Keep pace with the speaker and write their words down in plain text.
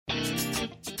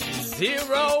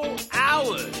0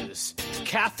 hours.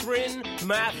 Catherine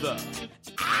Mather.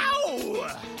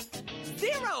 Ow!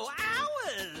 0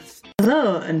 hours!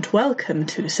 Hello and welcome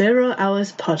to 0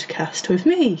 Hours Podcast with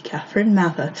me, Catherine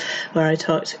Mather, where I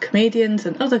talk to comedians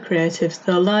and other creatives,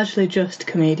 though largely just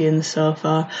comedians so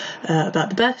far, about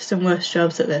the best and worst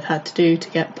jobs that they've had to do to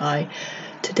get by.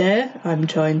 Today I'm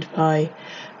joined by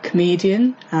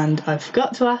comedian, and I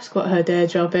forgot to ask what her day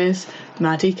job is,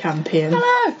 Maddie Campion.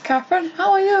 Hello, Catherine.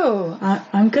 How are you?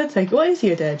 I'm good, thank you. What is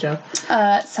your day job?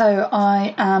 So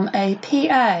I am a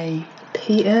PA.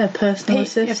 Personal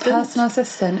assistant. Personal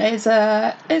assistant.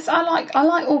 I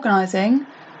like organising.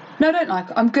 No, I don't like.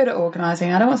 I'm good at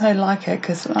organising. I don't want to say I like it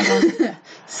because I'm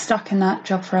stuck in that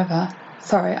job forever.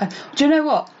 Sorry. Do you know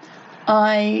what?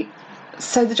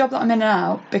 So the job that I'm in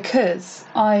now, because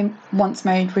I once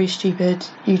made really stupid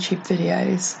YouTube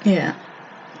videos. Yeah.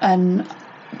 And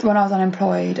when I was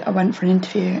unemployed, I went for an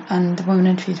interview, and the woman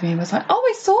interviewed me and was like, "Oh,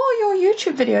 we saw your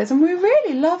YouTube videos, and we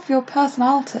really love your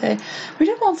personality. We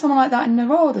did want someone like that in the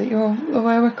role that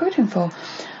we're recruiting for."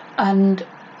 And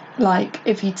like,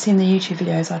 if you'd seen the YouTube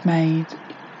videos I'd made,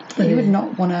 you would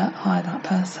not want to hire that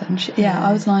person.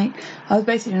 I was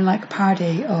basically doing like a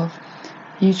parody of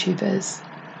YouTubers.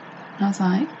 And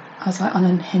I was like an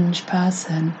unhinged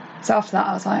person. So after that,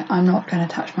 I was like, I'm not going to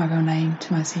attach my real name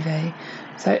to my CV.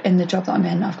 So in the job that I'm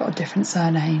in, I've got a different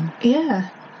surname. Yeah.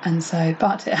 And so,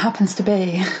 but it happens to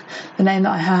be the name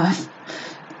that I have.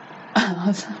 I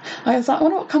was like, I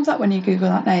wonder what comes up when you Google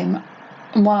that name.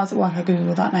 And while I was at work, I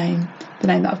Googled that name, the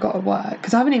name that I've got at work.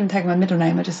 Because I haven't even taken my middle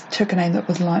name. I just took a name that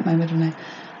was like my middle name.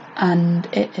 And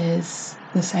it is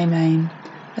the same name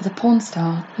as a porn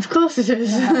star. Of course it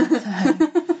is.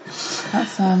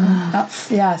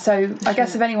 Yeah, so I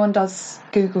guess if anyone does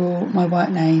Google my work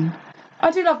name, I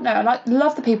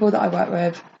love the people that I work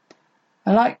with.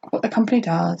 I like what the company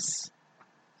does.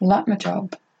 I like my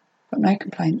job. Got no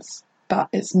complaints. But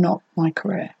it's not my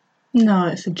career. No,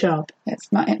 it's a job. It's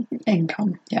my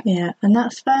income. Yeah. Yeah, and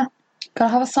that's fair.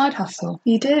 Gotta have a side hustle.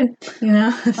 You do, you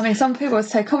know. I mean, some people would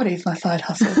say comedy is my side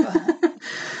hustle,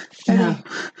 but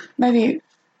maybe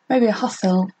a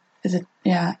hustle is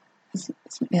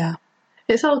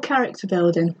It's all character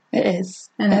building. It is.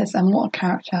 And what a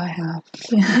character I have.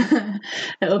 Yeah.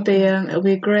 It'll be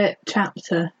a great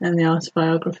chapter in the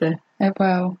autobiography. It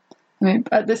will. I mean,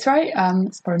 at this rate,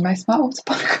 it's probably most of my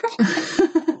autobiography.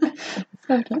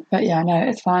 But yeah, no,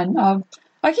 it's fine.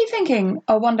 I keep thinking,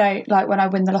 one day, like when I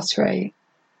win the lottery,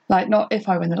 like not if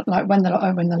I win the, like when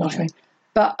I win the lottery,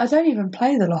 but I don't even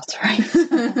play the lottery.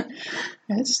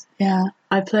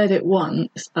 I played it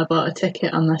once. I bought a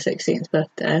ticket on my 16th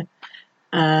birthday.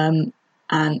 And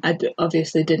I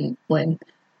obviously didn't win.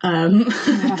 Imagine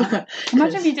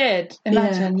if you did.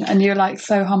 And you're like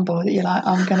so humble that you're like,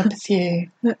 I'm going to pursue.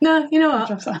 No, you know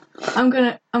what? I'm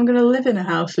gonna live in a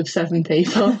house with 7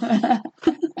 people,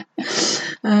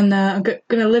 and I'm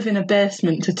gonna live in a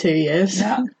basement for 2 years.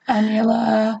 Yeah, and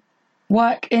you'll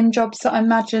work in jobs that I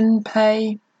imagine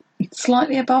pay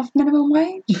slightly above minimum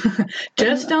wage.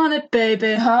 Just on it,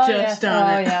 baby. On it.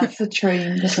 Yeah, it's the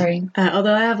dream.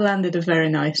 Although I have landed a very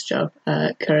nice job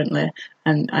currently,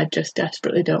 and I just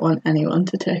desperately don't want anyone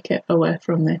to take it away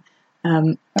from me.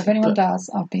 If anyone does,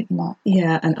 I'll beat them up.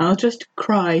 Yeah, and I'll just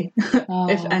cry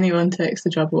if anyone takes the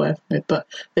job away from me. But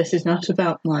this is not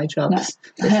about my jobs.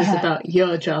 No. This is about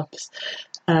your jobs.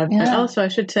 And also, I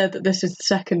should say that this is the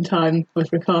second time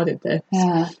we've recorded this.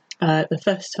 Yeah. The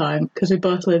first time, because we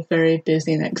both live very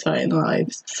busy and exciting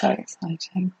lives. So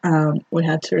exciting. We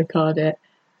had to record it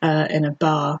in a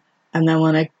bar, and then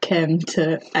when I came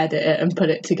to edit it and put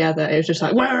it together, it was just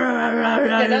like...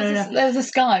 There's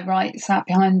this guy, right, sat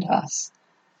behind us,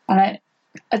 and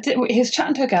he was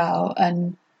chatting to a girl,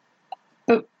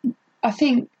 but I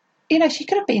think, she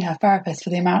could have been her therapist for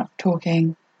the amount of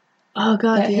talking. Oh,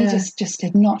 God, He just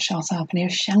did not shut up, and he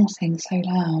was shouting so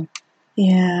loud.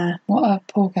 Yeah. What a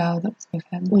poor girl that was with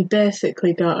him. We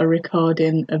basically got a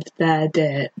recording of their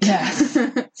date. Yes.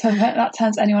 So that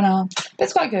turns anyone on. But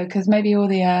it's quite good because maybe all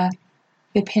the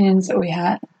opinions that we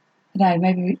had,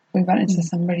 maybe we went into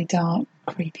some really dark,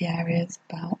 creepy areas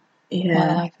about my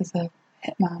life as a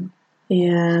hitman.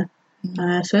 Yeah.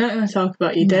 So we're not going to talk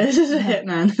about your days as a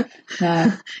hitman.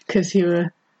 No. Because you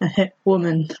were a hit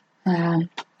woman. I am.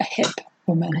 A hip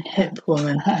woman. A hip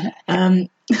woman.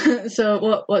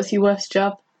 So what's your worst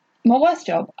job? My worst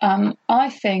job? I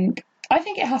think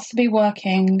it has to be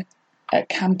working at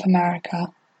Camp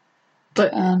America.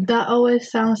 But that always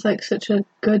sounds like such a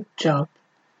good job.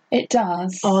 It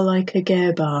does. Or like a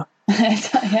gay bar.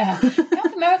 Yeah.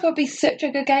 Camp America would be such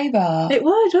a good gay bar. It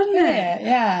would, wouldn't it?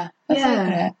 Yeah. Let's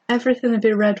open it. Everything would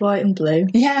be red, white, and blue.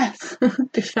 Yes.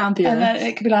 It'd be fabulous. And then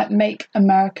it could be like, make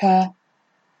America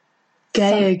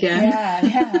gay again.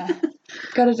 Yeah.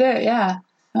 Got to do it, yeah.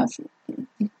 That's,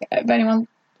 if anyone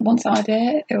wants that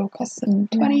idea, it will cost them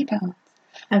 £20.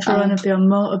 Everyone would be on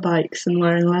motorbikes and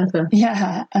wearing leather.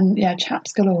 Yeah, and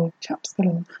chaps galore.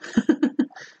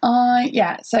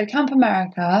 So Camp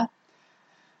America,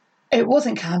 it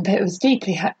wasn't camp, it was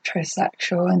deeply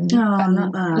heterosexual and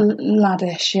not that.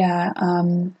 laddish,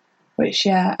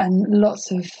 and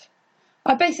lots of...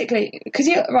 I basically... Because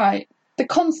you're... Right,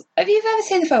 have you ever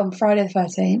seen the film Friday the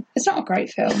 13th? It's not a great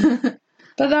film,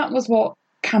 but that was what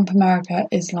Camp America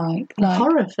is like. A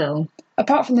horror film?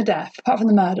 Apart from the death, apart from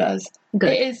the murders,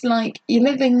 Good. It is like you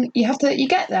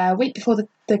get there a week before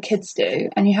the kids do,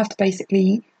 and you have to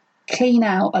basically clean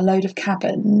out a load of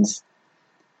cabins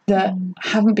that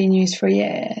haven't been used for a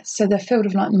year. So they're filled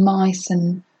with like mice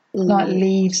and like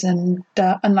leaves and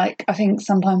dirt, and like I think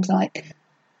sometimes like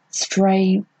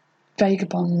stray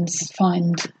vagabonds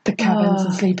find the cabins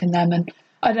and sleep in them, and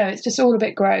I don't know, it's just all a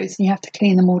bit gross, and you have to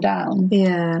clean them all down.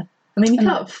 Yeah. I mean, you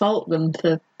can't fault them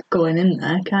for going in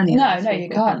there, can you? No, you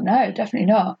can't. No, definitely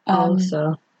not.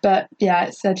 But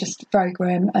they're just very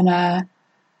grim,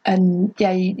 and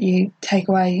you take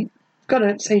away.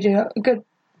 So you do a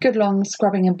good long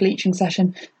scrubbing and bleaching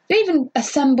session. They even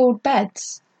assembled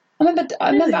beds. I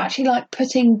remember actually like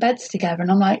putting beds together, and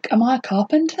I'm like, am I a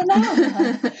carpenter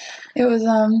now? It was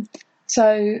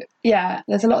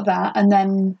there's a lot of that, and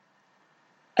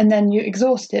then you're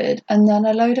exhausted, and then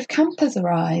a load of campers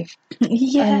arrive.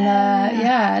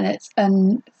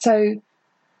 And so,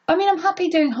 I mean, I'm happy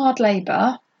doing hard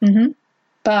labour,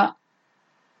 but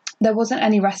there wasn't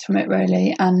any rest from it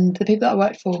really, and the people that I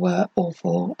worked for were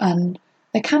awful, and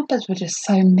the campers were just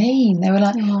so mean. They were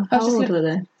like, how old were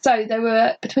they? So they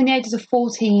were between the ages of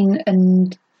 14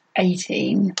 and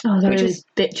 18. Oh, they're really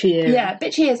bitchy years. Yeah,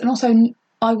 bitchy years, and also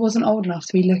I wasn't old enough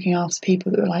to be looking after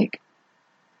people that were like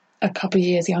a couple of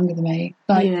years younger than me.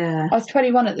 I was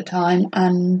 21 at the time,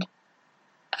 and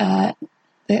I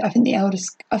think the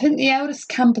eldest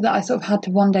camper that I sort of had to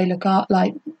one day look at,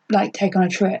 like take on a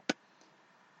trip,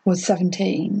 was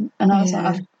 17, and I was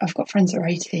like, I've got friends that are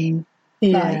 18.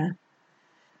 Like,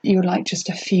 you're like just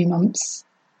a few months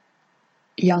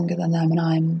younger than them, and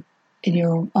I'm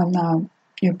now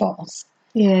your boss.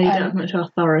 Yeah, you don't have much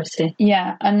authority.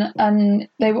 Yeah, and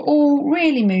they were all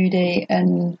really moody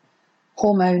and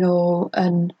hormonal,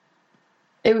 and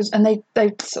it was, and they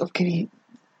sort of give you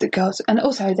the girls, and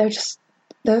also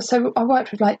so I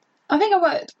worked with there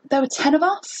were 10 of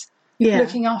us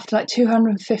looking after like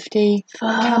 250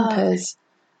 campers,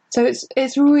 so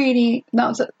it's really,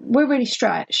 we're really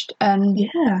stretched, and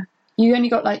you only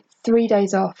got like 3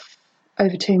 days off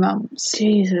over 2 months.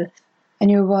 Jesus. And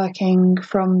you were working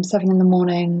from 7 in the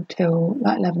morning till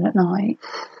like 11 at night,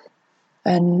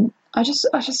 and I just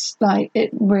like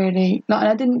it really, like, and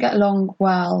I didn't get along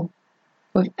well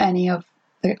with any of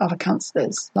the other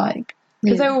counsellors, like,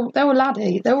 because they were lads.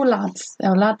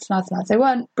 They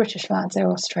weren't British lads, they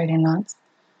were Australian lads,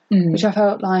 which I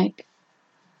felt like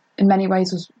in many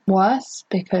ways was worse,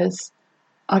 because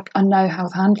I know how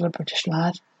to handle a British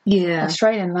lad. Yeah.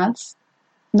 Australian lads,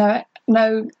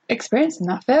 no experience in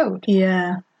that field.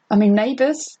 Yeah. I mean,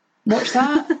 Neighbours, watch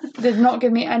that. Did not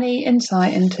give me any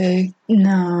insight into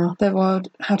the world,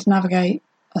 how to navigate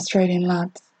Australian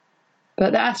lads.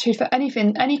 But the attitude for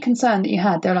anything, any concern that you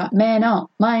had, they were like, man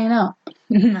up.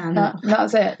 That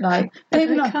was it. Like, I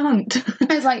can't. It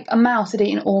was like a mouse had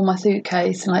eaten all my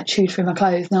suitcase and like chewed through my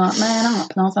clothes, and they're like, man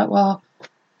up. And I was like, well,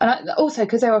 and also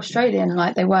because they were Australian,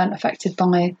 like they weren't affected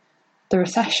by the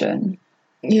recession.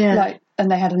 Yeah. Like, and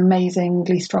they had an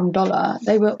amazingly strong dollar.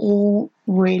 They were all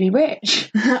really rich.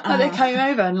 Like, they came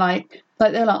over and like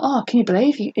they're like, oh, can you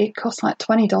believe it costs like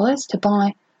 $20 to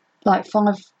buy like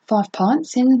five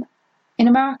pints in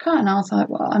America? And I was like,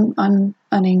 well, I'm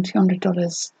earning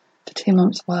 $200 for 2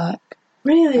 months' work.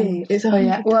 Really? It's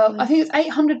 $100? Well, I think it's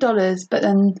 $800, but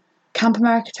then Camp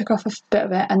America took off a bit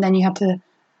of it, and then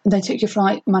they took your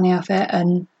flight money off it,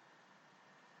 and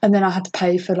then I had to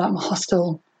pay for like my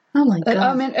hostel. Oh my God.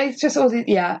 I mean, it's just all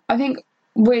I think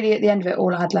really at the end of it,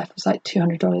 all I had left was like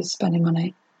 $200 spending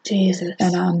money. Jesus.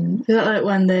 And is that like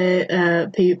when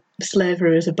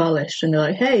slavery was abolished, and they're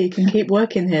like, hey, you can keep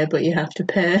working here, but you have to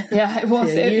pay? Yeah, it was.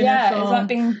 It was like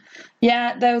being.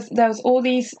 Yeah, there was all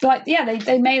these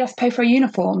they made us pay for a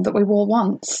uniform that we wore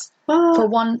once for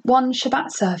one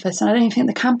Shabbat service, and I don't even think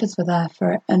the campers were there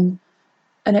for it, and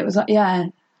it was like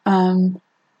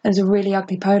There's a really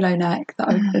ugly polo neck that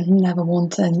I've never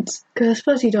worn since. Because I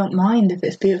suppose you don't mind if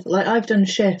it's beautiful. Like, I've done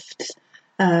shifts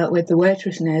with the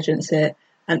waitressing agency,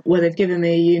 and where they've given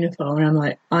me a uniform, and I'm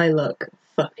like, I look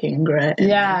fucking great.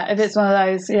 Yeah, if it's one of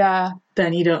those, yeah.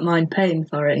 Then you don't mind paying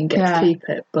for it and get to keep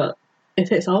it. But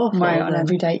if it's awful, wear it on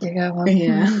every date you go on.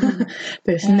 Yeah,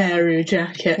 this Nehru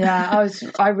jacket. Yeah,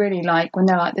 I really like when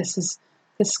they're like, this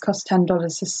costs $10.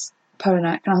 This polo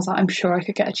neck, and I was like, I'm sure I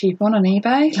could get a cheap one on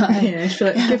eBay. Like, yeah,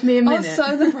 sure. Give me a minute.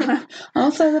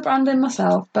 I'll sew the brand in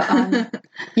myself. But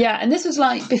yeah, and this was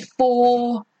like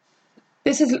before.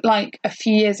 This is like a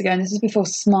few years ago, and this is before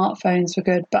smartphones were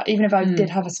good. But even if I did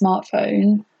have a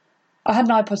smartphone, I had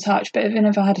an iPod Touch. But even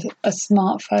if I had a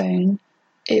smartphone,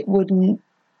 it wouldn't.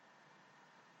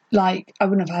 Like, I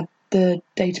wouldn't have had the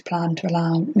data plan to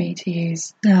allow me to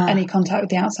use any contact with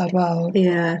the outside world.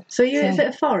 Yeah. So is it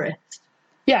a forest?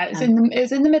 Yeah, it's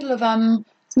in the middle of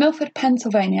it's Milford,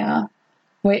 Pennsylvania,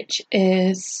 which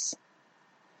is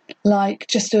like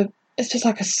it's just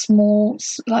like a small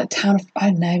like town of,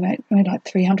 I don't know, maybe like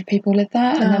 300 people live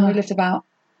there, and then we lived about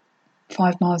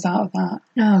 5 miles out of that.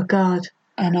 Oh God.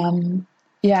 And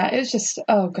yeah, it was just,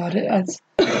 oh God, I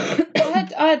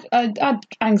had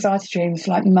anxiety dreams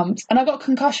for like months, and I got a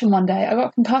concussion one day.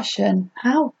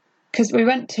 How? Because we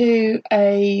went to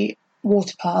a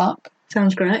water park.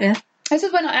 Sounds great. Yeah. This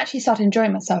is when I actually started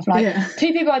enjoying myself. Like,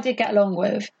 two people I did get along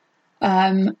with,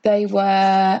 they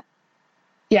were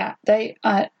we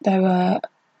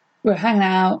were hanging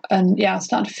out, and I was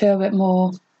starting to feel a bit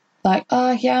more like,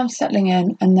 oh yeah, I'm settling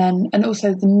in. And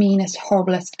also the meanest,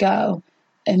 horriblest girl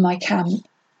in my camp,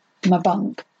 my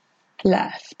bunk,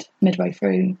 left midway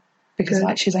through because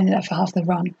like she was only there for half the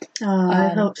run. I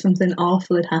hope something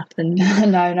awful had happened.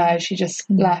 No, she just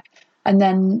left. And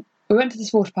then we went to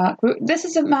this water park. This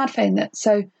is a mad thing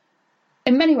so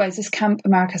in many ways, this Camp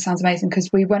America sounds amazing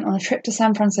because we went on a trip to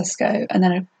San Francisco and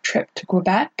then a trip to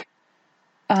Quebec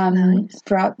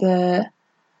throughout the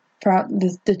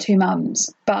 2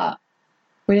 months, but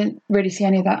we didn't really see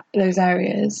any of those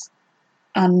areas.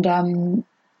 And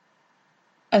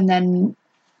then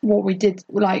what we did,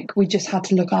 like, we just had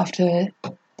to look after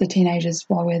the teenagers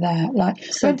while we were there. Like,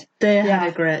 so they had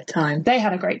a great time. They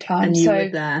had a great time. And you were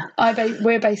there. It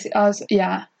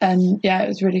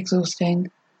was really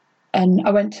exhausting. And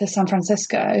I went to San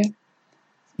Francisco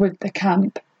with the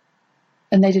camp,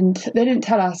 and they didn't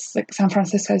tell us that San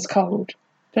Francisco's cold.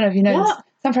 Don't know if you know this.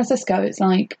 San Francisco, it's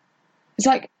like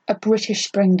a British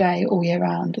spring day all year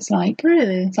round. It's like,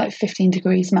 really, it's like 15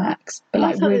 degrees max, but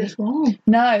like really warm.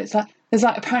 No, it's like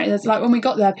apparently there's like, when we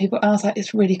got there, people, and I was like,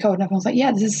 it's really cold, and everyone's like,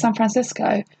 yeah, this is San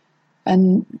Francisco,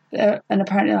 and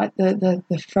apparently like the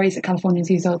phrase that Californians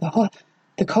use,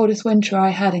 the coldest winter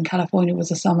I had in California was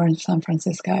the summer in San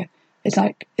Francisco. It's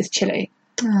like, it's chilly,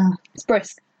 it's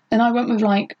brisk, and I went with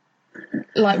like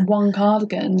one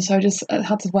cardigan, so I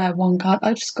had to wear one cardigan.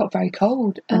 I just got very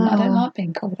cold, and I don't like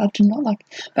being cold. I do not like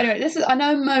it. But anyway, I know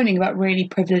I'm moaning about really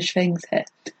privileged things here,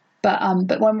 but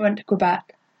when we went to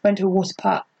Quebec, went to a water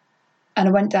park, and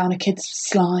I went down a kid's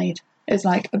slide. It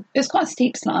was quite a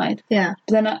steep slide. Yeah.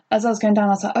 But then as I was going down, I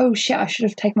was like, oh shit, I should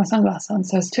have taken my sunglasses on.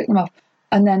 So I took them off,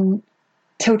 and then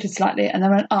tilted slightly, and then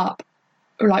went up,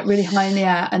 like really high in the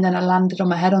air, and then I landed on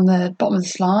my head on the bottom of the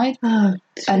slide. Oh,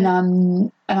 and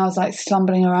I was like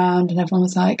stumbling around, and everyone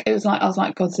was like, I was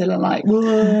like Godzilla, like, whoa,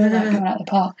 like coming out of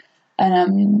the park.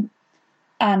 And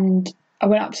I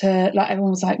went up to, like,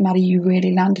 everyone was like, Maddie, you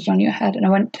really landed on your head. And I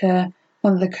went to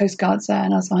one of the Coast Guards there,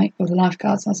 and I was like, or the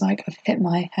lifeguards, and I was like, I've hit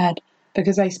my head,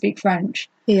 because they speak French.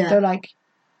 Yeah. They're like,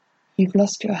 you've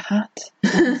lost your hat.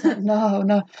 And I was like,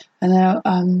 no.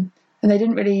 And they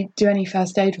didn't really do any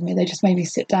first aid with me. They just made me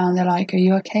sit down. They're like, are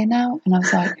you okay now? And I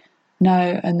was like,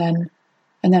 no. And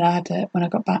then I had to, when I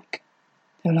got back,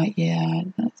 they were like, yeah.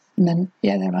 And then,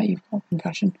 they're like, you've got a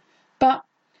concussion. But,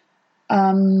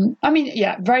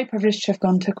 very privileged to have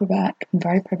gone to Quebec, and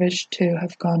very privileged to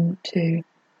have gone to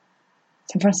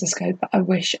San Francisco. But I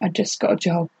wish I'd just got a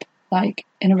job, like,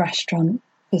 in a restaurant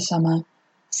this summer,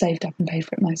 saved up and paid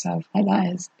for it myself.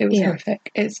 Like, it was horrific.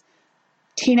 It's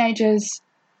teenagers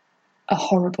are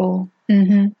horrible.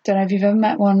 Mm-hmm. Don't know if you've ever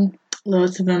met one.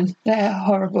 Loads of them. They're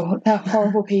horrible. They're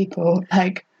horrible people.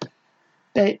 Like,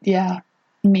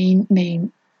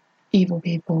 mean, evil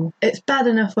people. It's bad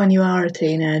enough when you are a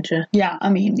teenager. Yeah, I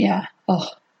mean, yeah. Oh,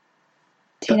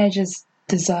 teenagers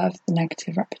deserve the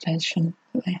negative reputation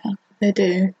that they have. They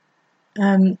do.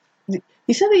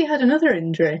 You said that you had another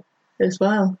injury as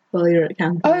well while you were at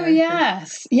camp. Oh,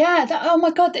 yes. Yeah. Oh, my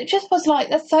God. It just was like,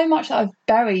 there's so much that I've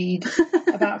buried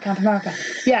about Camp America.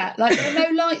 Yeah. Like, there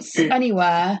were no lights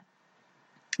anywhere.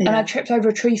 Yeah. And I tripped over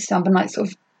a tree stump and, like, sort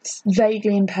of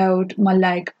vaguely impaled my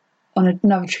leg on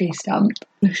another tree stump.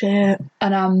 Shit.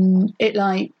 And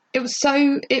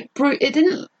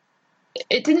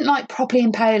it didn't like properly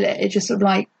impale it. It just sort of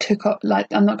like took up, like,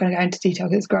 I'm not going to go into detail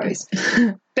because it's gross,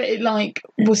 but it like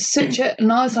was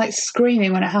and I was like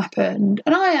screaming when it happened.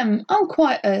 And I'm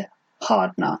quite a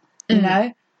hard nut, you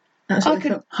know. That's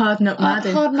what hard nut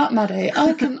Maddie. Hard nut Maddie.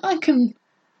 I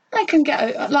can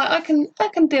get, like, I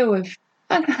can deal with,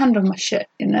 I can handle my shit,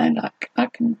 you know. Like I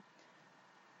can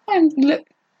look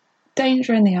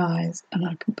danger in the eyes, and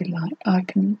I can be like, I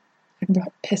can be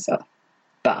like, piss off.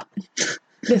 But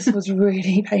this was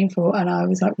really painful, and I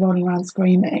was like rolling around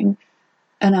screaming,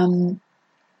 and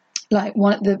like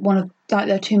one of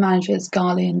their two managers,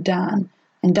 Garley and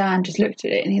Dan just looked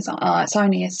at it and he's like, oh, it's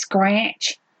only a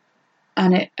scratch,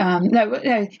 and it no,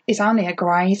 it's only a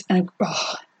graze, and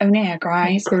only a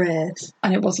graze,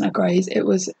 and it wasn't a graze. It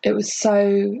was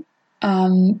so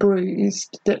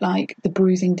bruised that like the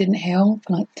bruising didn't heal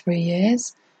for like 3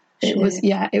 years. It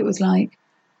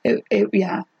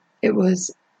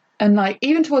was. And, like,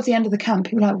 even towards the end of the camp,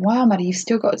 people were like, wow, Maddie, you've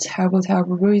still got a terrible,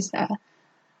 terrible bruise there.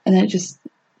 And then it just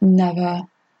never,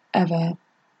 ever,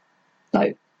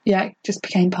 like, yeah, it just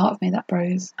became part of me, that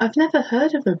bruise. I've never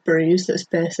heard of a bruise that's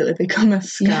basically become a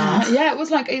scar. Yeah, it was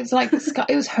like a scar.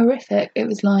 It was horrific. It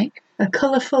was like... a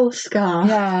colourful scar.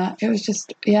 Yeah, it was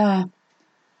just, yeah.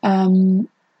 It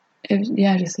was,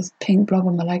 yeah, just this pink blob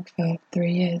on my leg for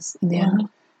 3 years in the end.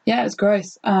 Yeah, it was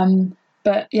gross.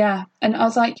 But yeah, and I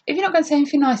was like, if you're not going to say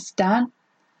anything nice to Dan,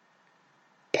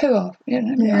 poo off. You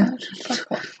know, yeah.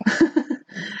 Fuck off.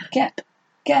 Get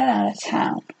out of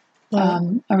town.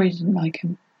 I really didn't like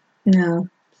him. No,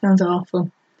 sounds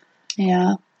awful.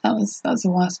 Yeah, that was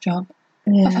the worst job.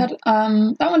 Yeah. I've had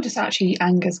that one just actually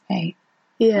angers me.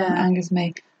 Yeah, angers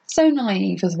me. So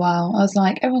naive as well. I was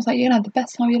like, everyone's like, you're gonna have the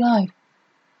best time of your life.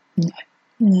 No.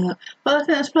 Yeah. Well, I think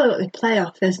that's probably what they play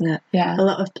off, isn't it? Yeah. A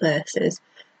lot of places.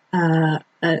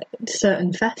 At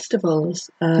certain festivals,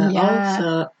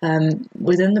 also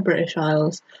within the British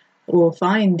Isles, will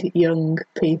find young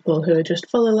people who are just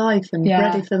full of life and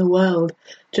ready for the world,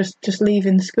 just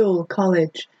leaving school,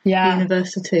 college,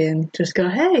 university, and just go,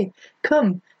 hey,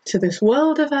 come to this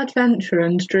world of adventure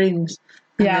and dreams.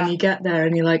 And then you get there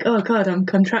and you're like, oh God, I'm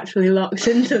contractually locked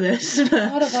into this.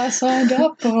 What have I signed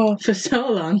up for? For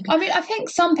so long. I mean, I think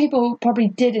some people probably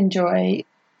did have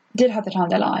the time of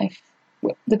their life.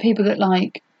 The people that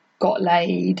like got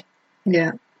laid,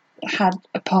 had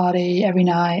a party every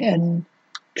night and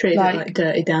treated it like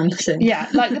dirty dancing. Yeah,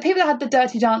 like the people that had the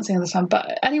dirty dancing all the time.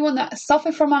 But anyone that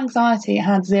suffered from anxiety and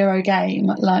had zero game,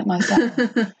 like myself,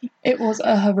 it was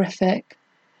a horrific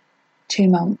 2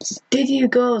 months. Did you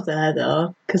go there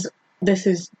though? Because this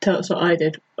is what I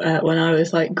did when I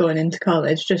was like going into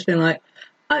college, just being like,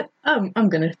 I'm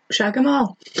going to shag them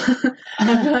all.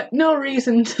 I've like no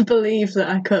reason to believe that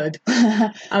I could.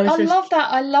 I love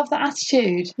that. I love that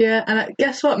attitude. Yeah, and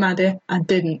guess what, Maddie? I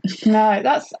didn't. No,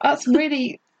 that's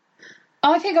really...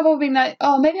 I think I've always been like,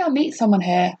 oh, maybe I'll meet someone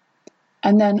here.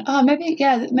 And then, maybe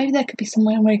there could be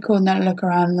someone really cool. And then I look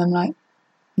around and I'm like,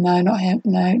 no, not him.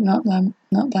 No, not them.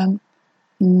 Not them.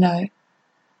 No.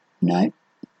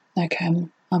 Okay, I'm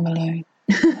alone.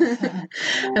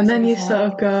 And then you sort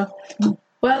of go...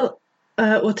 Well,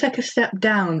 we'll take a step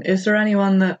down. Is there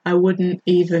anyone that I wouldn't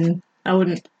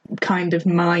kind of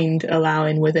mind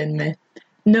allowing within me?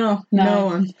 No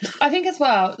one. I think as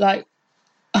well, like,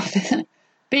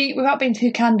 without being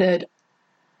too candid,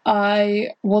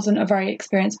 I wasn't a very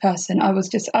experienced person. I was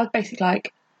basically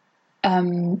like a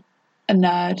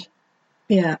nerd.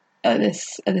 Yeah. At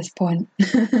this point,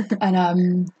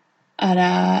 and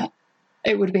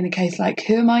it would have been a case like,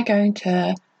 who am I going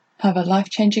to have a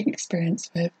life-changing experience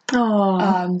with? Oh.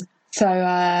 And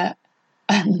I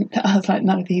was like,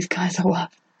 none of these guys are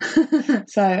worth.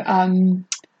 So,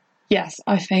 yes,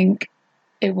 I think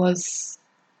there was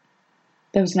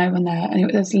no one there, and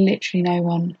there was literally no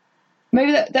one.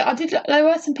 Maybe there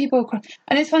were some people,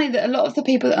 and it's funny that a lot of the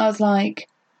people that I was like,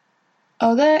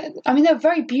 oh, there were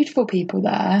very beautiful people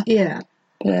there. Yeah.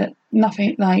 But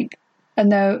nothing like,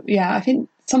 and I think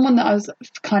someone that I was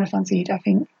kind of fancied, I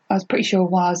was pretty sure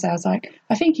while I was there, I was like,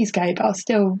 I think he's gay, but I'll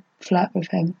still flirt with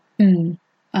him. Mm.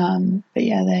 But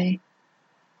yeah,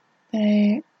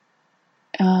 it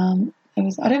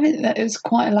was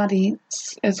quite a laddie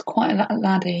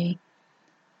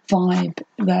vibe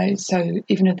though. So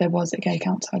even if there was a gay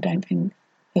council, I don't think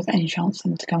there's any chance for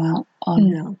them to come out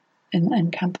on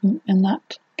in camp in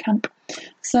that camp.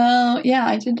 So yeah,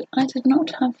 I did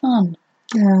not have fun.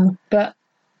 Yeah, but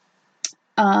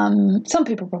some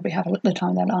people probably have the time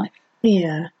of their life.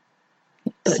 Yeah,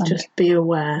 but just be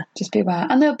aware. Just be aware.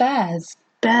 And there were bears.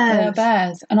 bears. They are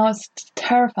bears. And I was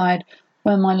terrified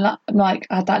when my I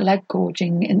had that leg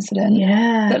gorging incident.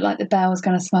 Yeah. That like the bear was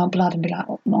going to smell blood and be like,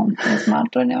 oh, mom, there's blood,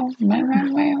 don't know.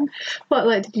 What,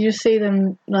 like, did you just see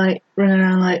them, like, running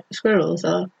around like squirrels,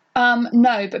 or?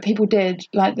 No, but people did.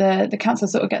 Like, the council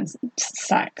sort of gets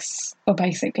sacks, or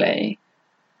basically,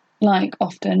 like,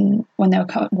 often when they were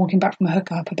walking back from a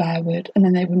hookup, a bear would, and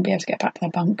then they wouldn't be able to get back to their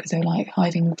bunk because they were, like,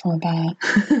 hiding from a bear.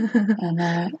 And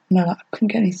they're like, I couldn't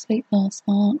get any sleep last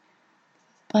night.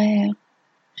 Bear.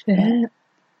 Shit.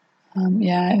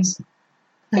 Yeah,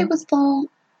 it was fun.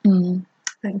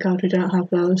 Thank God we don't have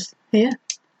those here.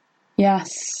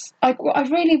 Yes. I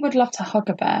really would love to hug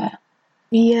a bear.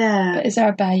 Yeah. But is there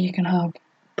a bear you can hug?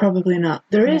 Probably not.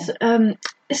 There is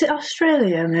it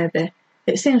Australia, maybe?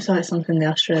 It seems like something the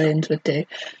Australians would do.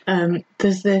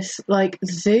 There's this, like,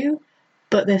 zoo,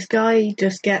 but this guy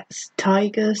just gets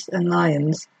tigers and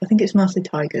lions, I think it's mostly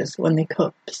tigers, when they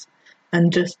cubs,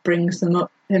 and just brings them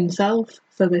up himself,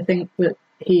 so they think that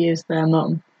he is their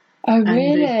mum. Oh,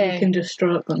 really? And he can just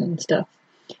stroke them and stuff.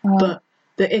 Oh. But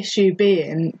the issue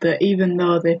being that even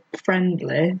though they're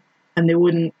friendly and they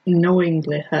wouldn't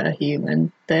knowingly hurt a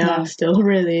human, they are still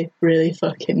really, really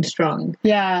fucking strong.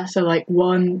 Yeah. So, like,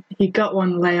 he got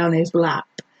one lay on his lap,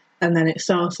 and then it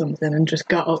saw something and just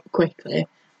got up quickly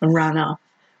and ran off.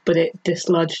 But it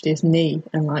dislodged his knee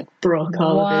and, like, broke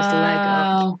all of his leg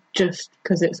up just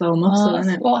because it's all muscle,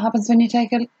 isn't it? What happens when you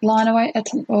take a lion away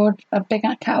or a big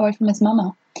cat away from his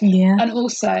mama? Yeah. And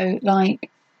also, like,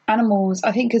 animals,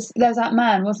 I think, because there was that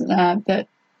man, wasn't there, that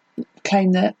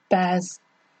claimed that bears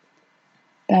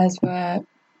were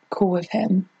cool with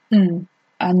him. Mm.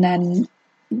 And then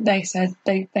they said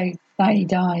he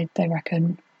died, they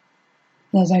reckon.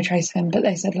 There's no trace of him, but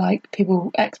they said, like,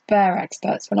 bear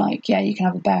experts were like, yeah, you can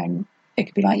have a bear, and it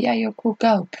could be like, yeah, you're a cool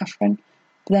girl, Catherine.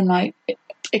 But then, like,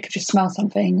 it could just smell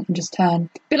something and just turn.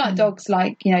 A bit like dogs,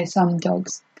 like, you know, some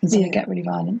dogs can sort of get really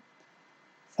violent.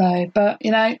 So, but,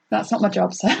 you know, that's not my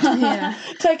job, so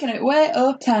taking it way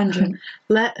off tangent.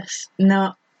 Let's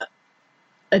not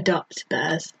adopt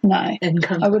bears. No. I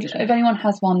would, if anyone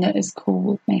has one that is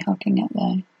cool with me hugging it,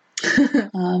 though.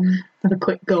 Have a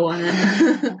quick go on it.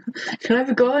 Can I have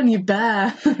a go on you,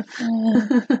 bear?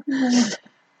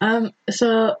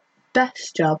 So,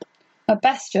 best job. My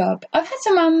best job. I've had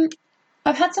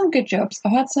some good jobs. I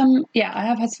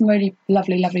have had some really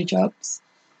lovely jobs.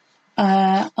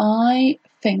 I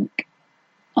think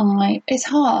it's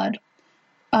hard.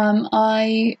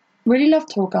 I really love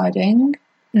tour guiding,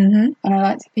 and I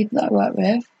like the people that I work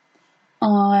with.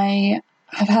 I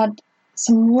have had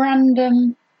some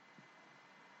random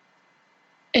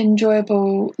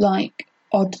enjoyable, like,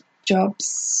 odd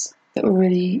jobs that were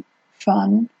really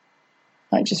fun,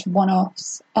 like just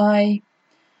one-offs. When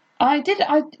I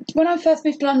first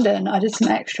moved to London, I did some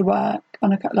extra work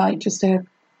on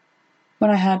when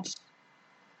I had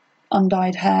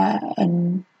undyed hair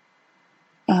and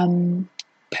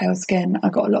pale skin, I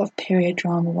got a lot of period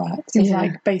drama work. So it's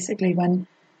like basically when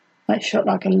I shot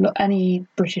like any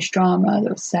British drama that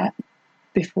was set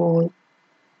before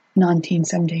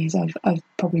 1970s, I've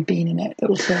probably been in it, that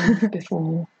was filmed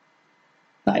before,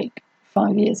 like,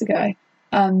 5 years ago.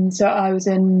 So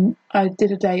I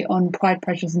did a day on Pride,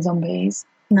 Prejudice and Zombies.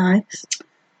 Nice.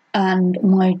 And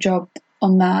my job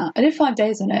on that, I did 5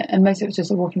 days on it, and most of it was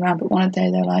just walking around, but one day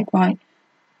they were like, right,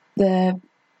 and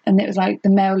it was like the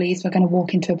male leads were going to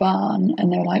walk into a barn,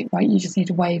 and they were like, right, you just need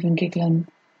to wave and giggle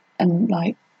and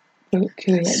like,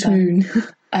 swoon.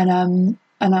 And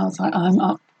I was like, I'm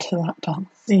up to that task.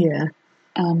 Yeah.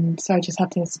 So I just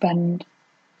had to spend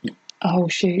a whole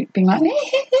shoot being like,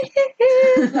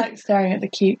 like staring at the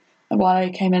cute, while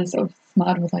I came in and sort of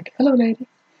smiled and was like, hello lady.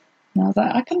 And I was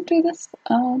like, I can do this.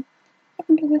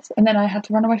 And then I had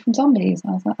to run away from zombies. And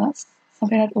I was like, that's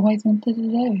something I'd always wanted to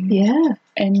do. Yeah.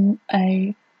 In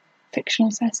a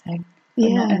fictional setting.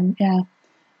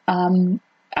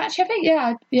 Actually, I think,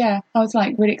 I was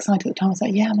like really excited at the time. I was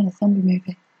like, I'm in a zombie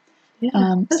movie.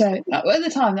 Yeah. So at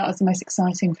the time, that was the most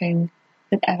exciting thing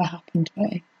that ever happened to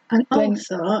me. And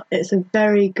also, it's a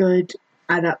very good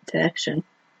adaptation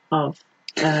of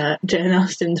Jane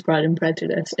Austen's Pride and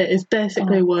Prejudice. It is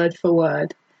basically word for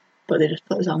word, but they just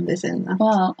put zombies in there.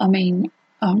 Well, I mean,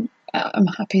 I'm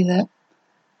happy that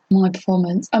my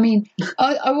performance. I mean,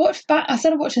 I watched back. I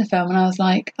started watching the film, and I was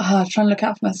like, I was trying to look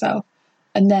out for myself.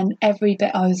 And then every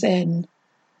bit I was in,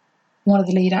 one of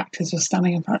the lead actors was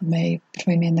standing in front of me,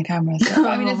 between me and the camera. So,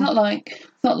 I mean, it's not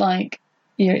like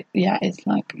you. Yeah, it's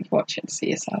like you watch it to see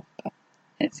yourself, but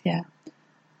it's I've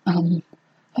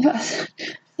got a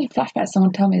flashback.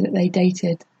 Someone told me that they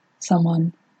dated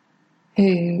someone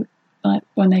who, like,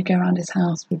 when they go around his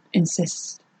house, would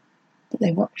insist that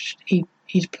they watched.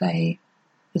 He'd play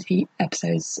the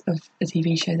episodes of a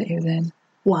TV show that he was in.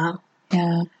 Wow.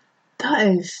 Yeah. That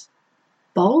is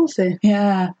ballsy.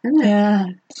 Yeah. Isn't it? Yeah.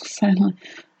 So like,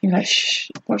 you're like, shh,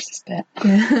 watch this bit.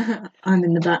 I'm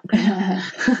in the background.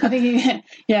 I think, can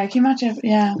you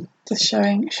imagine, just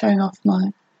showing off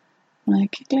my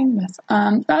gigglingness.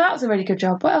 That was a really good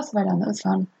job. What else have I done that was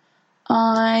fun?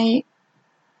 I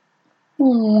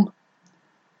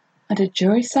did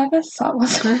jury service.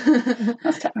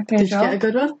 That's technically Did a job. you get a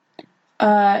good one?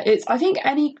 I think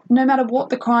no matter what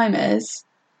the crime is,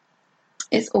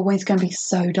 it's always going to be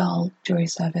so dull, jury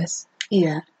service.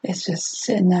 Yeah. It's just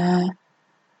sitting there,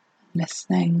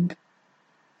 listening,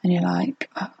 and you're like,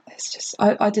 it's just,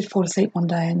 I did fall asleep one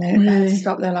day, and they had to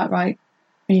stop. They're like, right,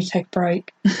 we need to take a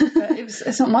break. But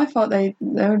it's not my fault. They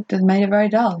made it very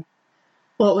dull.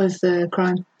 What was the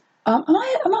crime? I don't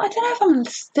know if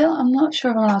I'm not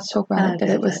sure if I'm allowed to talk about it, but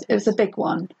it was a big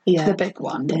one. Yeah. The big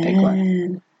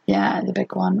one. Yeah, the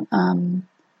big one.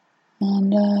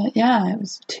 It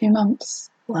was 2 months.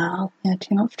 Wow. Yeah,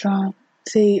 2 month trial.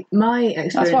 See, my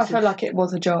experience. That's why I felt like it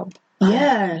was a job.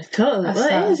 Yeah, totally.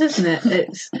 Well, it is, isn't it?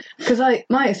 It's because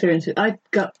my experience. I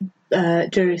got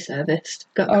jury serviced.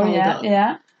 Got called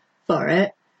up for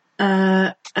it,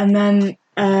 and then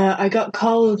I got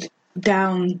called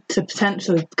down to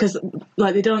potentially, because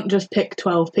like they don't just pick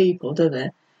 12 people, do they?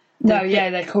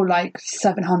 They call like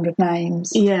 700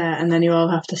 names. Yeah, and then you all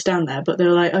have to stand there. But they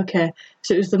were like, okay,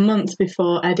 so it was the month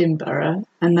before Edinburgh,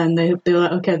 and then they were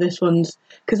like, okay, this one's,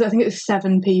 because I think it was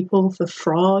 7 people for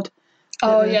fraud.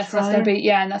 Oh yes, that's going to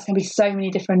be, and that's going to be so many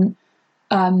different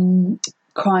crimes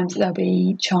that they'll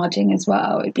be charging as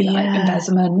well. It'd be like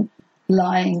embezzlement,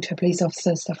 lying to a police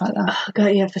officer, stuff like that. Oh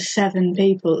god, yeah, for 7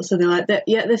 people. So they're like,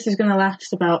 this is going to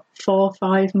last about 4 or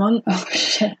 5 months. Oh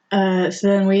shit. So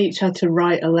then we each had to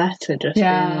write a letter just being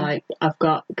like, I've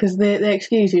got, because they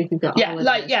excuse you if you've got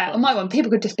holidays. On my one, people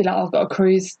could just be like, I've got a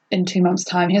cruise in 2 months'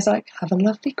 time. He was like, have a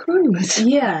lovely cruise.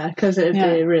 Yeah, because it'd be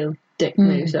a real dick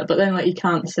move. But then like you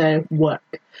can't say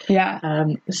work. Yeah.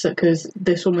 So because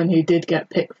this woman who did get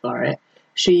picked for it,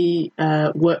 she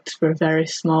works for a very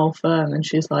small firm, and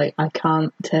she's like, I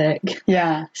can't take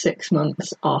 6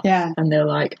 months off. Yeah. And they're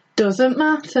like, doesn't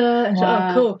matter. And she's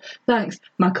like, oh, cool, thanks.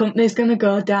 My company's going to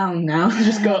go down now.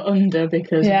 Just go under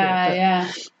because of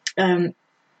it.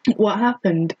 What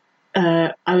happened,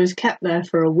 I was kept there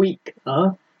for a week,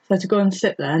 though. So I had to go and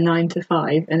sit there 9 to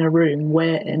 5 in a room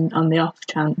waiting on the off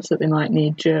chance that they might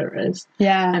need jurors.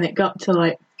 Yeah. And it got to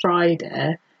like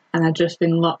Friday, and I'd just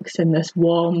been locked in this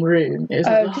warm room. It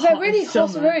was because they're really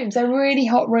hot rooms. They're really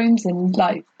hot rooms in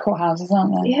like courthouses,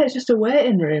 aren't they? Yeah, it's just a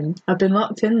waiting room. I've been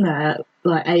locked in there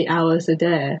like 8 hours a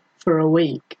day for a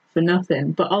week for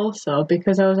nothing. But also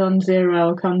because I was on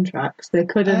 0-hour contracts, they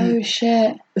couldn't. Oh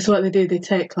shit! So what they do, they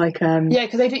take like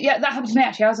because they do. Yeah, that happened to me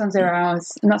actually. I was on 0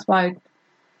 hours, and that's why.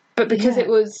 But because it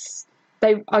was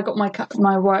I got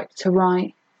my work to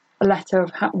write a letter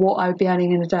of what I would be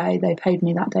earning in a day. They paid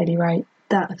me that daily rate.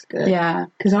 That's good. Yeah.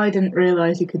 Because I didn't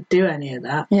realise you could do any of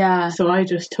that. Yeah. So I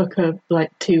just took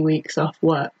 2 weeks off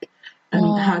work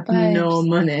and had no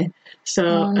money.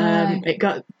 So it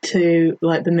got to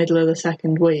like the middle of the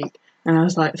second week, and I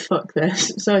was like, fuck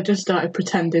this. So I just started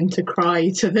pretending to cry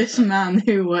to this man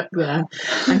who worked there.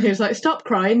 And he was like, stop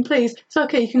crying, please. It's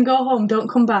okay, you can go home, don't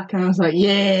come back. And I was like,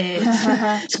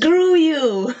 yes, screw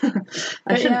you.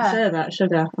 I shouldn't say that,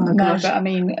 should I? Oh, no, gosh. but I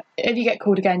mean, if you get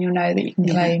called again, you'll know that you can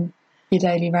claim your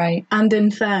daily rate. And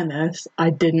in fairness, I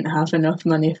didn't have enough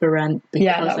money for rent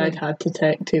because I'd had to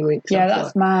take 2 weeks off. Yeah,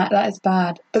 that's mad. That is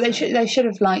bad. But they should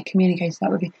have like communicated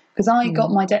that with you, because I got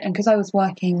my debt, and because I was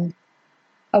working,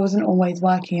 I wasn't always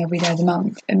working every day of the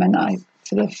month. It meant that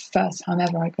for the first time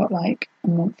ever, I got like a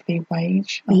monthly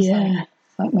wage. I was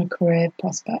like my career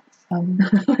prospects.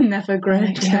 Never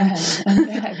great.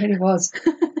 It really was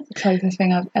the closest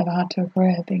thing I've ever had to a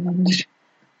career, being on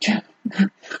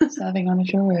serving on a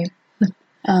jury.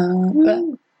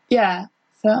 But yeah,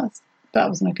 so that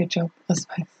wasn't a good job, I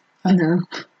suppose. I know.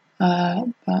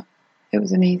 But it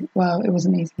was an easy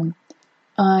one.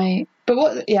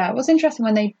 What's interesting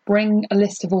when they bring a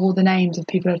list of all the names of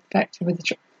people affected with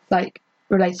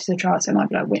related to the trial, so it might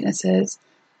be like witnesses,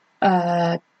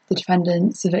 the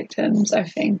defendants, the victims,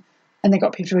 everything, and they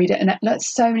got people to read it, and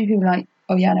so many people are like,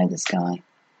 oh yeah, I know this guy.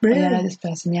 Really? Oh, yeah, I know this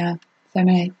person. Yeah, so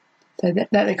many. So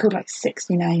they called like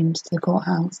 60 names to the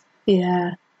courthouse.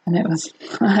 Yeah. And it was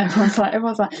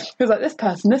like this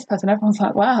person. Everyone's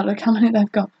like, wow, look how many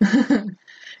they've got.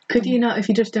 Could you not, if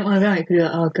you just didn't want to be on it, could you be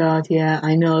like, oh god, yeah,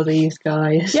 I know these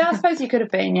guys? Yeah, I suppose you could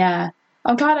have been, yeah.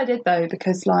 I'm glad I did though,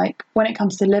 because like when it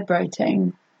comes to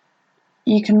deliberating,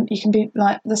 you can be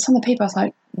like, there's some of the people I was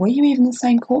like, were you even in the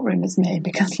same courtroom as me?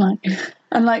 Because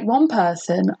one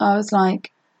person, I was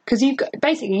like, because you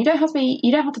don't have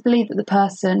to believe that the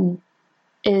person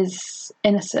is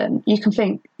innocent. You can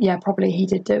think, yeah, probably he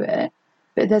did do it,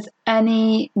 but if there's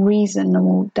any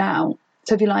reasonable doubt,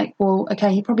 so if you're like, well,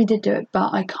 okay, he probably did do it,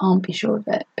 but I can't be sure of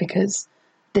it because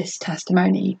this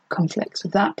testimony conflicts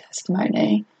with that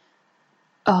testimony,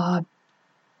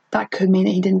 that could mean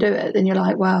that he didn't do it. Then you're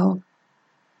like, well,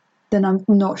 then I'm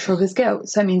not sure of his guilt,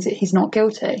 so it means that he's not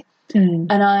guilty.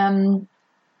 And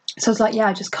so I was like, yeah,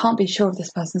 I just can't be sure of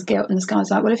this person's guilt. And this guy was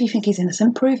like, well, if you think he's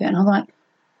innocent, prove it. And I was like,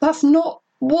 that's not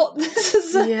what this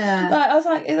is. Yeah. I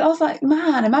was like,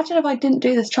 man, imagine if I didn't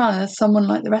do this trial as someone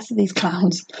like the rest of these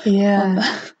clowns. Yeah.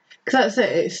 Because that's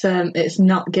it. It's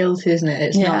not guilty, isn't it?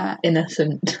 It's not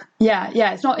innocent. Yeah,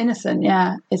 it's not innocent.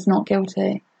 Yeah, it's not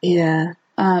guilty. Yeah.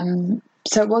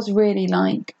 So it was really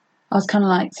like, I was kind of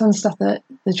like, some of the stuff that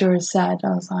the jurors said, I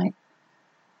was like,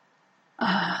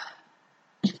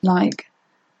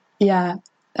 yeah.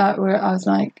 I was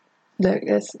like, look,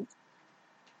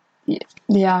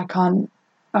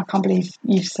 I can't believe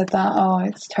you said that. Oh,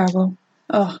 it's terrible.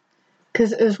 Oh.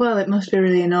 Because as well, it must be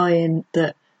really annoying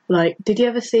that, like, did you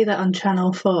ever see that on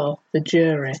Channel 4, The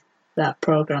Jury, that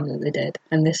programme that they did?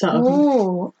 And they sort of...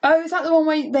 Oh, is that the one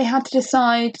where they had to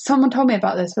decide... Someone told me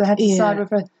about this, where they had to decide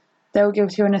whether they were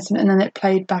guilty or innocent, and then it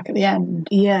played back at the end.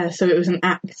 Yeah, so it was an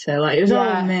actor. Like, it was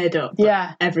all made up,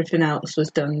 but everything else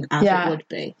was done as it would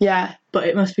be. Yeah. But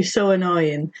it must be so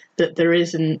annoying that there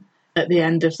isn't, at the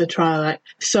end of the trial, like,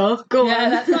 so, go on. Yeah,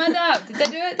 let's find out. Did they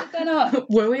do it? Did they not?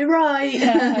 Were we right?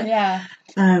 Yeah.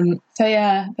 So,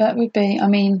 yeah, that would be, I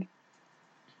mean...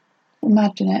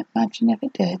 Imagine it. Imagine if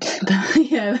it did.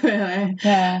 Yeah, really.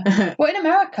 Yeah. Well, in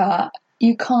America,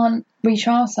 you can't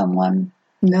retrial someone.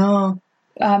 No.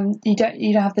 You don't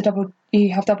have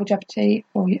you have double jeopardy,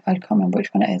 or I can't remember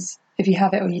which one it is. If you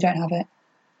have it or you don't have it.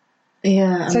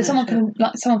 Yeah. So someone can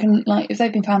if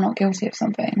they've been found not guilty of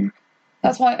something.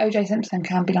 That's why O.J. Simpson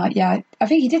can be like, yeah, I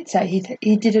think he did say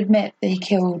he did admit that he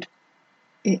killed.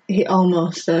 He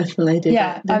almost certainly did.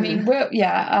 Yeah, I mean,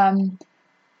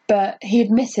 but he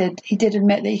did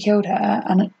admit that he killed her,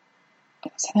 and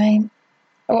what's her name?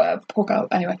 Oh, poor girl.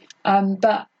 Anyway,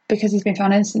 but because he's been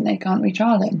found innocent, they can't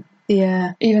retrial him.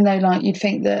 Yeah. Even though, like, you'd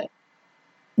think that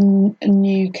a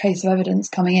new case of evidence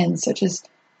coming in, such as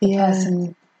the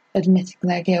person admitting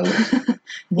their guilt,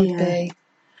 would be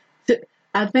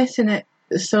admitting it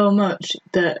so much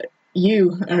that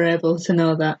you are able to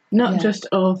know that, not just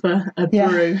over a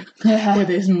brew with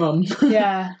his mum.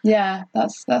 Yeah.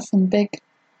 That's some big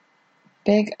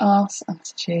arse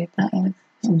attitude. That is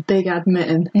some big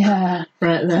admitting. Yeah,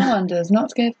 right there. Someone does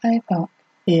not give a fuck.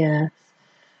 Yeah.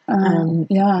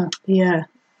 Yeah.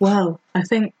 Well, I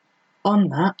think on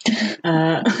that,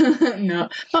 no.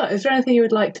 Oh, is there anything you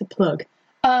would like to plug?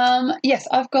 Yes,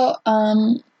 I've got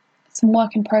some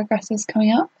work in progresses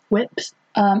coming up. Whips.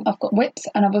 I've got Whips,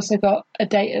 and I've also got a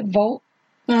date at Vault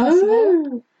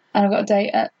Festival, and I've got a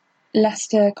date at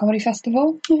Leicester Comedy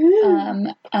Festival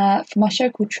for my show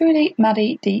called Truly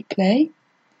Maddie Deeply.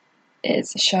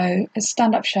 It's a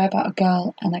stand-up show about a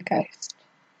girl and a ghost.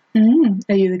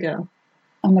 Are you the girl?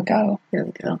 I'm a girl. You're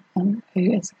the girl. Who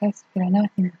is the ghost? You don't know.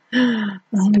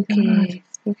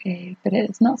 Spooky. But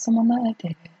it's not someone that I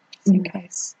did, just in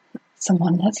case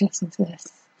someone that's listening to this.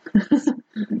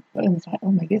 It's like,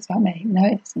 oh, maybe it's about me. No,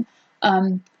 it isn't.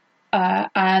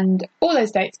 And all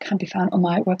those dates can be found on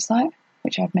my website,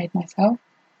 which I've made myself,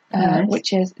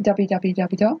 which is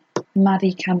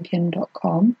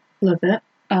www.maddiecampion.com. Love it.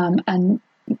 And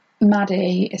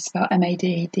Maddie is spelled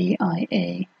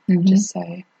M-A-D-D-I-E, just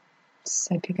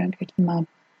so people don't go to Mad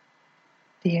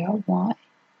D-R-Y.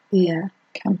 Yeah.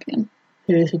 Campion.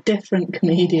 Who is a different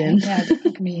comedian. Yeah, a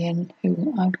different comedian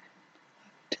who I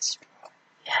destroy.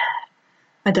 Yeah.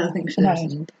 I don't think so. No,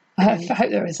 I hope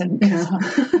there isn't.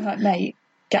 I'm like, mate,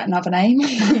 get another name.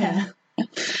 Yeah.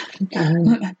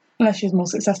 Unless she was more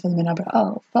successful than me, I'd be like,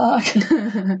 oh, fuck.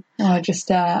 I'll just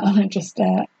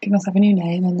give myself a new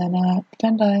name and then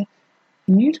pretend I'm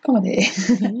new to comedy.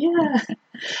 Yeah.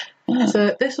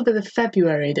 So this will be the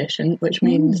February edition, which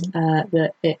means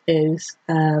that it is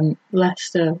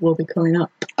Leicester will be coming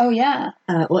up. Oh, yeah.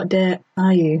 What date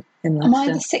are you in Leicester? Am I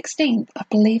the 16th? I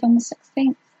believe I'm the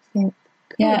 16th. Cool.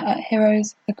 Yeah, at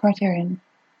Heroes, the Criterion.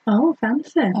 Oh,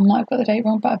 fancy. I might have got the date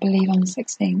wrong, but I believe I'm the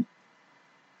 16th.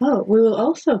 Oh, we will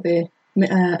also be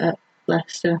at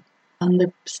Leicester on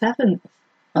the 7th.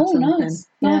 Oh, nice.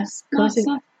 Yeah, Nice.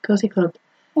 Cozy Club.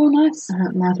 Oh, nice.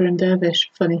 Mather and Dervish,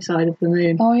 Funny Side of the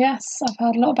Moon. Oh, yes. I've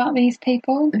heard a lot about these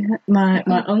people. My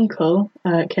uncle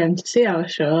came to see our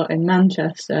show in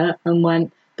Manchester and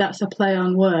went, that's a play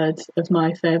on words of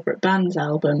my favourite band's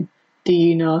album. Do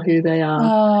you know who they are?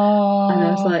 Oh. And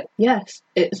I was like, yes,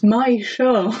 it's my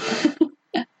show.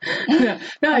 no,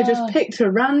 I just picked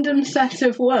a random set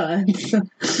of words.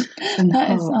 And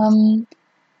that is,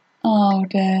 oh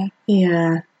dear.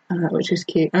 Yeah, which is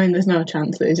cute. I mean, there's no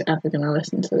chance that he's ever going to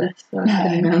listen to this. So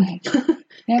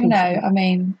No. No, I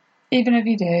mean, even if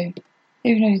he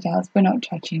does, we're not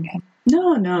judging him.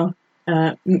 No.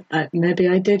 Maybe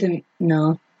I didn't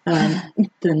know.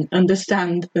 Then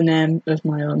understand the name of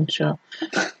my own show.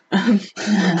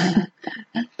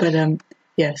 But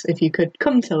yes, if you could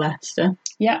come to Leicester.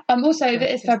 Yeah. Also, if it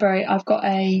is February, I've got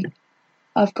a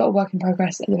work in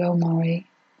progress at the Bill Murray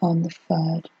on the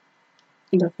 3rd.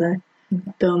 Lovely.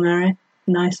 Bill Murray,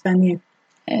 nice venue.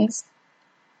 It is.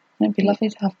 And it'd be lovely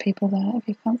to have people there if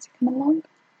you fancy coming along.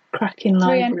 Cracking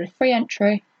library. Free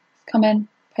entry. Come in,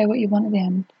 pay what you want at the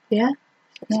end. Yeah.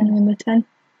 Something in the 10.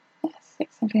 Yeah,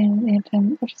 6 something in the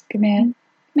 10. Or just give me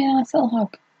a nice little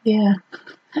hug. Yeah.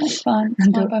 That's fine. It's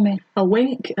fine by me. A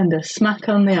wink and a smack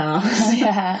on the arse. Oh,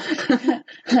 yeah.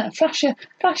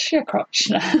 flash your crotch.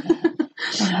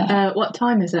 What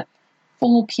time is it?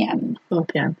 4 p.m. 4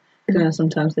 p.m. Because I know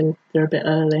sometimes they're a bit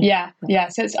early. Yeah.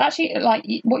 So it's actually like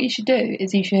what you should do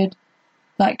is you should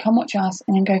like come watch us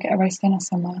and then go get a roast dinner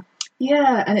somewhere.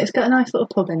 Yeah, and it's got a nice little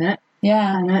pub in it.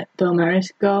 Yeah. And it, Bill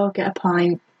Murray's. Go get a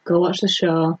pint. Go watch the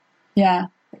show. Yeah.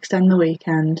 Extend the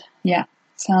weekend. Yeah.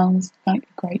 Sounds like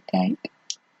a great date.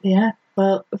 Yeah.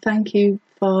 Well, thank you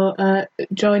for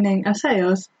joining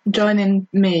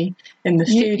me in the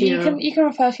studio. You can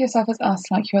refer to yourself as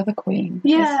us like you're the queen.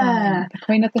 Yeah. The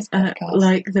queen of this podcast.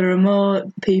 Like there are more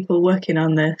people working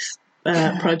on this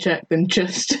project than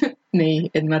just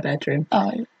me in my bedroom.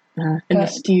 Oh. In the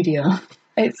studio.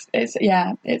 It's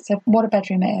what a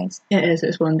bedroom it is. It is.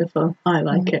 It's wonderful. I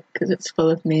like it because it's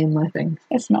full of me and my things.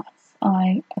 It's nice.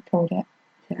 I applaud it.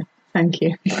 Yeah. Thank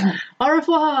you. Au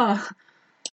revoir.